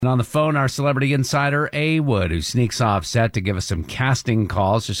And on the phone, our celebrity insider, A. Wood, who sneaks off set to give us some casting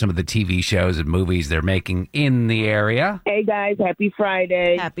calls for some of the TV shows and movies they're making in the area. Hey, guys. Happy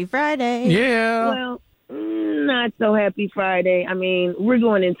Friday. Happy Friday. Yeah. Well, not so happy Friday. I mean, we're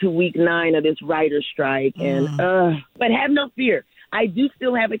going into week 9 of this writer's strike. But have no fear. I do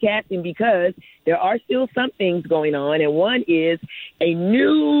still have a casting because there are still some things going on. And one is a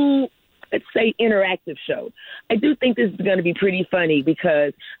new, let's say, interactive show. I do think this is going to be pretty funny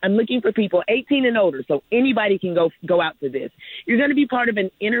because I'm looking for people 18 and older, so anybody can go out for this. You're going to be part of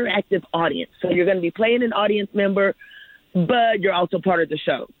an interactive audience. So you're going to be playing an audience member, but you're also part of the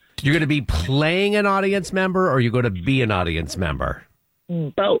show. You're going to be playing an audience member, or you're going to be an audience member?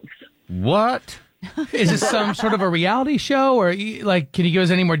 Both. What? Is this some sort of a reality show, or like, can you give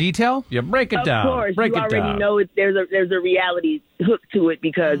us any more detail? Yeah, break it down. Of course, break you it already down. know there's a reality hook to it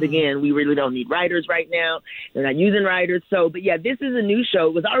because, again, we really don't need writers right now. They're not using writers. So, but yeah, this is a new show.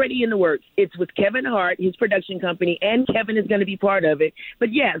 It was already in the works. It's with Kevin Hart, his production company, and Kevin is going to be part of it.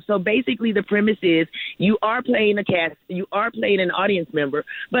 But yeah, so basically the premise is you are playing a cast, you are playing an audience member,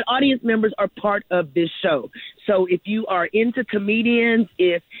 but audience members are part of this show. So if you are into comedians,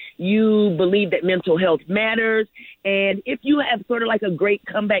 if you believe that mental health matters, and if you have sort of like a great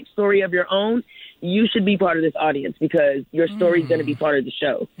comeback story of your own, you should be part of this audience because your story is going to be part of the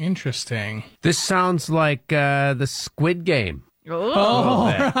show. Interesting. This sounds like the Squid Game.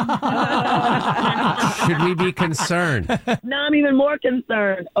 Oh. Should we be concerned? No, I'm even more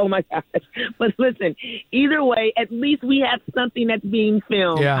concerned. Oh, my gosh. But listen, either way, at least we have something that's being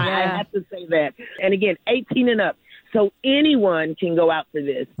filmed. Yeah. I have to say that. And again, 18 and up. So anyone can go out for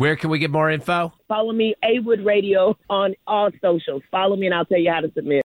this. Where can we get more info? Follow me, A Wood Radio, on all socials. Follow me, and I'll tell you how to submit.